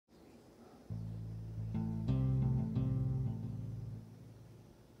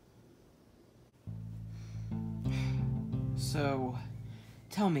So,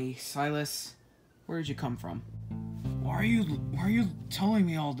 tell me, Silas, where did you come from? Why are you telling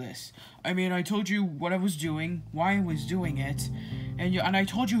me all this? I mean, I told you what I was doing, why I was doing it, and I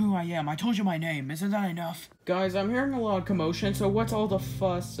told you who I am. I told you my name. Isn't that enough? Guys, I'm hearing a lot of commotion, so what's all the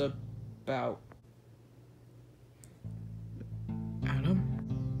fuss about? Adam?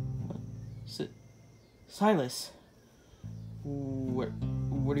 Silas. What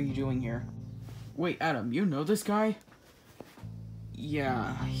are you doing here? Wait, Adam, you know this guy?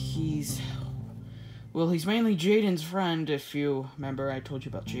 Yeah, he's mainly Jaden's friend, if you remember I told you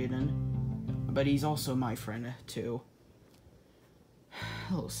about Jaden. But he's also my friend, too.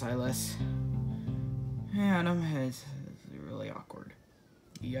 Hello, Silas. Yeah, Adam, it's really awkward.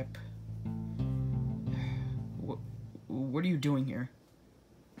 Yep. What are you doing here?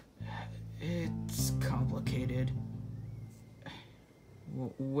 It's complicated.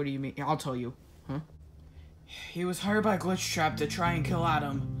 What do you mean? I'll tell you. Huh? He was hired by Glitchtrap to try and kill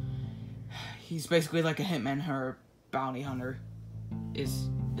Adam. He's basically like a hitman or bounty hunter. Is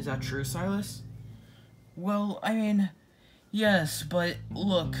that true, Silas? Well, I mean, yes, but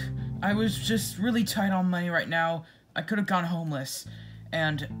look, I was just really tight on money right now. I could have gone homeless,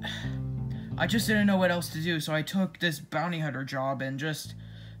 and I just didn't know what else to do, so I took this bounty hunter job and just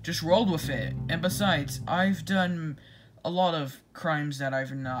rolled with it. And besides, I've done a lot of crimes that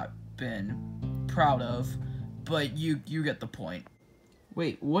I've not been proud of, but you get the point.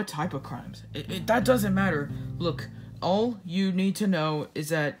 Wait, what type of crimes? That doesn't matter. Look, all you need to know is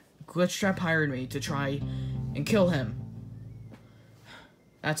that Glitchtrap hired me to try and kill him.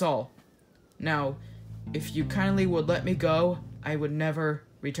 That's all. Now, if you kindly would let me go, I would never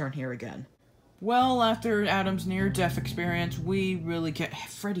return here again. Well, after Adam's near-death experience, we really can't...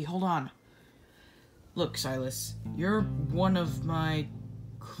 Freddy, hold on. Look, Silas, you're one of my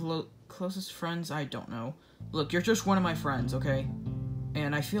closest friends. I don't know. Look, you're just one of my friends, okay?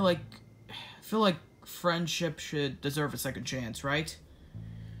 And I feel like friendship should deserve a second chance, right?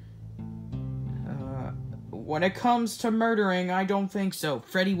 When it comes to murdering, I don't think so.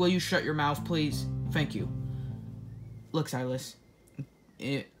 Freddy, will you shut your mouth, please? Thank you. Look, Silas,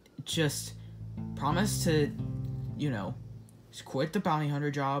 just promise to, just quit the bounty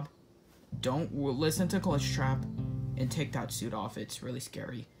hunter job. Don't listen to Glitchtrap, and take that suit off. It's really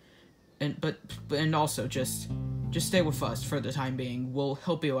scary. And also just stay with us for the time being. We'll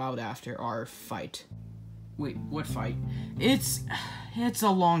help you out after our fight. Wait, what fight? It's a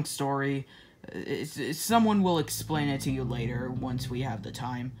long story. Someone will explain it to you later once we have the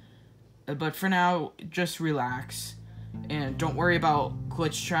time. But for now, just relax. And don't worry about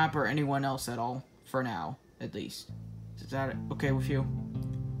Glitchtrap or anyone else at all. For now, at least. Is that okay with you?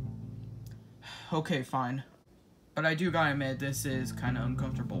 Okay, fine. But I do gotta admit, this is kind of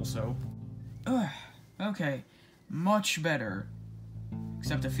uncomfortable, so... Okay, much better.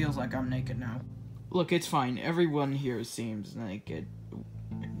 Except it feels like I'm naked now. Look, it's fine. Everyone here seems naked.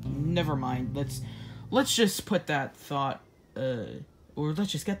 Never mind. Let's just put that thought, or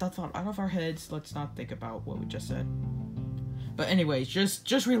let's just get that thought out of our heads. Let's not think about what we just said. But anyways,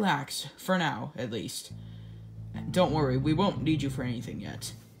 just relax, for now, at least. Don't worry, we won't need you for anything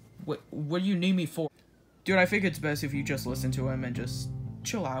yet. What do you need me for? Dude, I think it's best if you just listen to him and just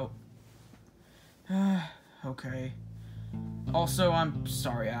chill out. Okay. Also, I'm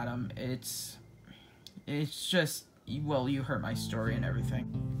sorry, Adam. It's just, well, you heard my story and everything.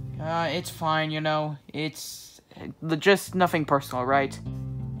 It's fine, It's just nothing personal, right?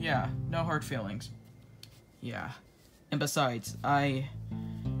 Yeah, no hard feelings. Yeah. And besides, I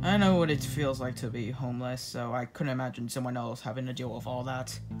know what it feels like to be homeless, so I couldn't imagine someone else having to deal with all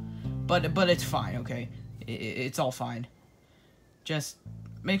that. But it's fine, okay? It's all fine. Just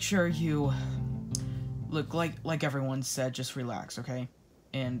make sure you look like everyone said, just relax, okay?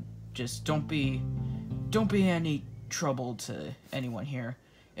 And just don't be any trouble to anyone here.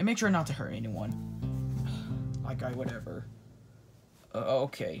 And make sure not to hurt anyone. Like I would ever.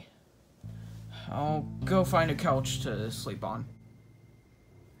 Okay. I'll go find a couch to sleep on.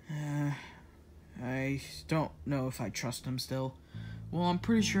 I don't know if I trust him still. Well, I'm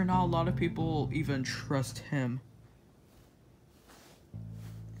pretty sure not a lot of people even trust him.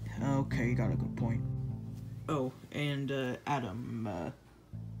 Okay, you got a good point. Oh, and, Adam,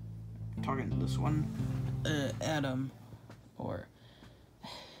 talking to this one. Adam, or...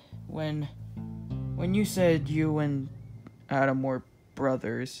 When you said you and Adam were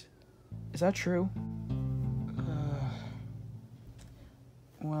brothers, is that true?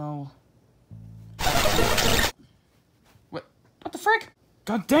 Well... What the frick?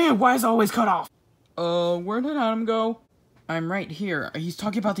 God damn, why is it always cut off? Where did Adam go? I'm right here. He's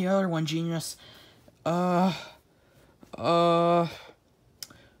talking about the other one, genius. Well,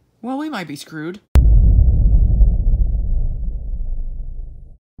 we might be screwed.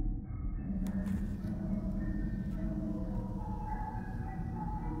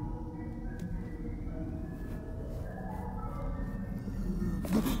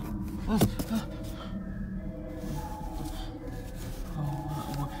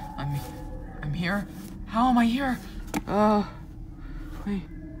 I'm here? How am I here? Wait.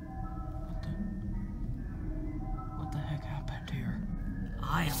 What the heck happened here?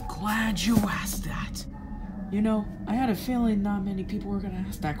 I am glad you asked that. You know, I had a feeling not many people were gonna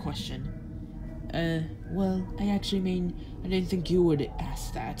ask that question. Well, I actually mean, I didn't think you would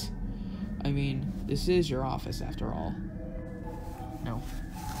ask that. I mean, this is your office after all. No.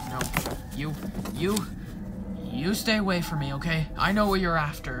 You stay away from me, okay? I know what you're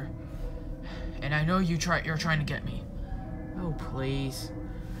after. And I know you're trying to get me. Oh, please.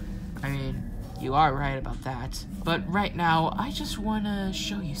 I mean, you are right about that. But right now, I just want to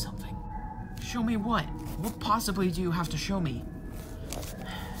show you something. Show me what? What possibly do you have to show me?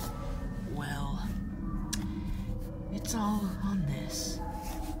 Well, it's all on this.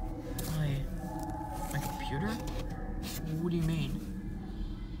 My computer? What do you mean?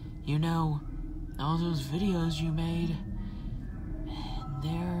 You know, all those videos you made,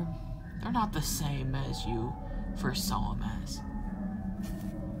 they're not the same as you first saw them as.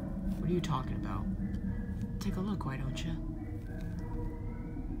 What are you talking about? Take a look, why don't you?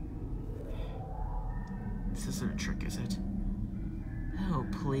 This isn't a trick, is it? Oh,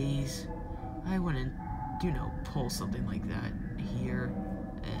 please. I wouldn't, pull something like that here.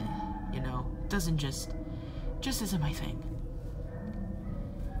 It doesn't just isn't my thing.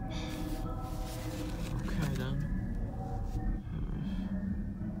 Okay, then.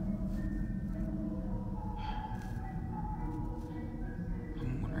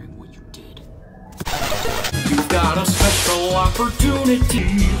 I'm wondering what you did. You've got a special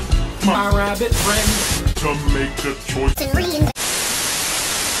opportunity, my rabbit friend, to make a choice and read.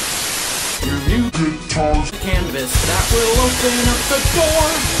 Your new guitars canvas that will open up the door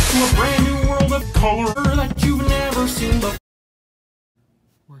to a brand new world of color that you've never seen before.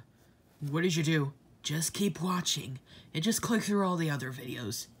 What did you do? Just keep watching, and just click through all the other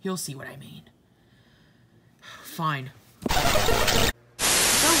videos. You'll see what I mean. Fine. Don't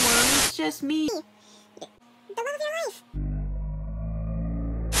worry, it's just me. The love of your life.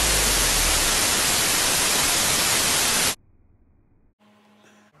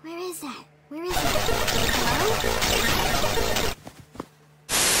 Where is that? Where is it? Hello?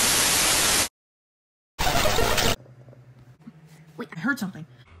 Wait, I heard something.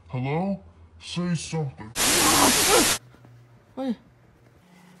 Hello? Say something. What?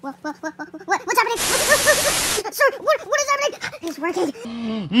 What's happening? Sir, what is happening? It's working.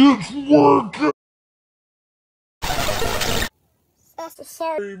 It's working!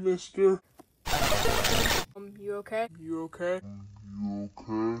 Sorry. Hey, mister. You okay? You okay? You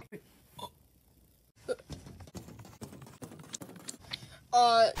okay?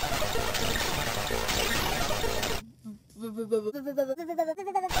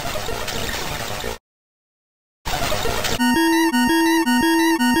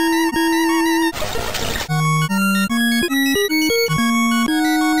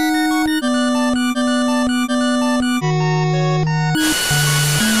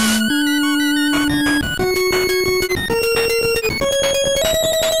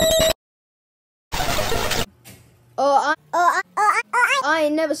 I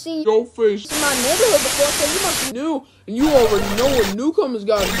ain't never seen Your face. in my neighborhood before, so you must be New, and you already know what newcomers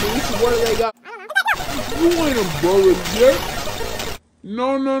gotta do, so what do they got? You ain't a brother yet.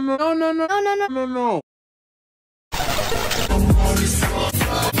 No. No.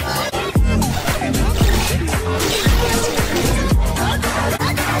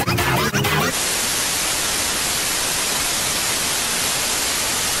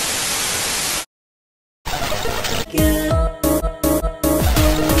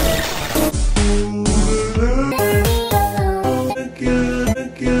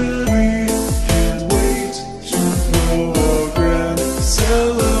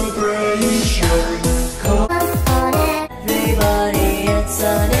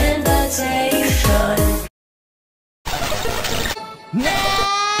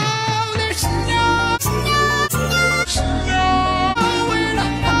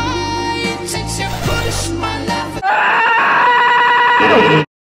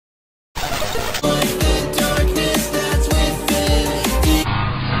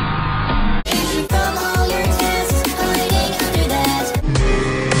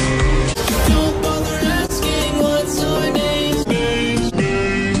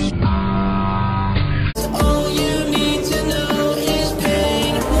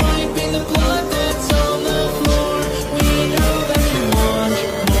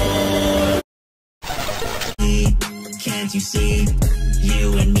 Can't you see?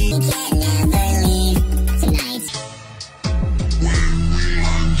 You and me can never leave tonight.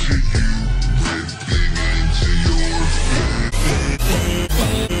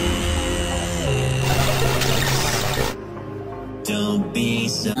 Don't be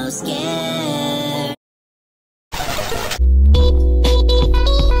so scared.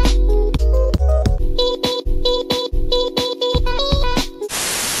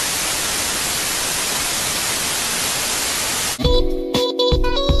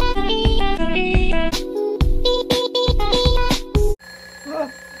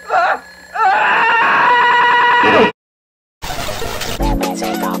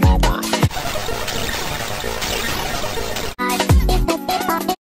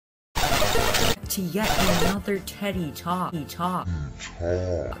 To yet another Teddy Talks.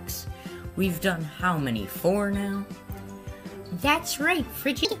 We've done how many? 4 now? That's right,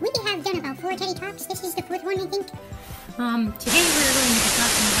 Frigid. We have done about 4 Teddy Talks. This is the 4th one, I think. Today we're going to be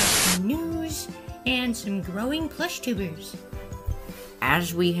talking about some news and some growing plush tubers.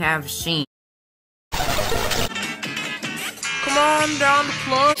 As we have seen. Come on down to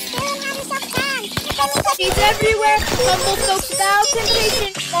plush. He's everywhere. Humble folks without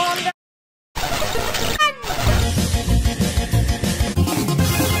temptation. On the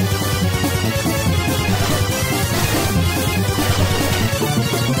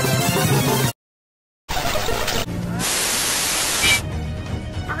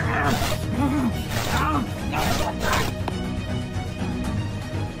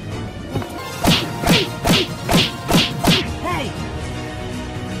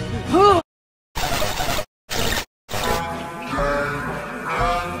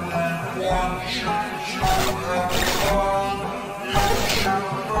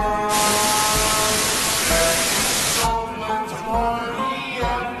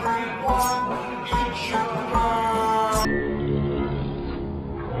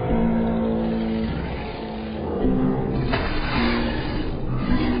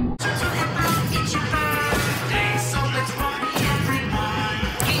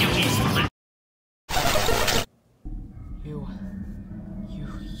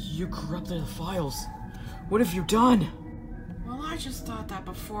You corrupted the files. What have you done? Well, I just thought that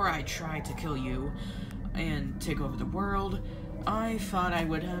before I tried to kill you and take over the world, I thought I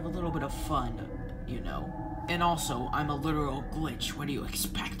would have a little bit of fun, you know. And also, I'm a literal glitch. What do you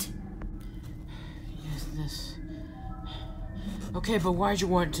expect? Yes, this... Okay, but why'd you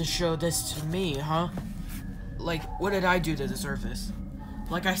want to show this to me, huh? Like, what did I do to deserve this?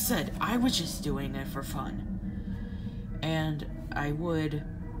 Like I said, I was just doing it for fun. And I would,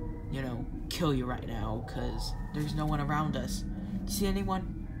 you know, kill you right now, because there's no one around us. See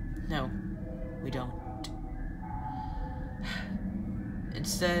anyone? No, we don't.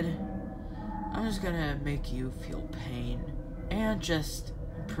 Instead, I'm just gonna make you feel pain, and just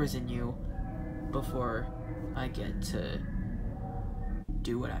imprison you before I get to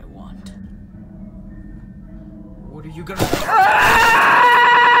do what I want. What are you gonna...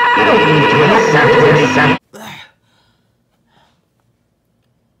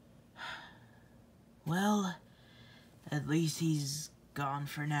 Well, at least he's gone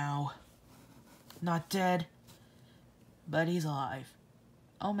for now. Not dead, but he's alive.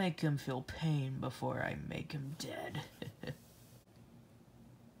 I'll make him feel pain before I make him dead.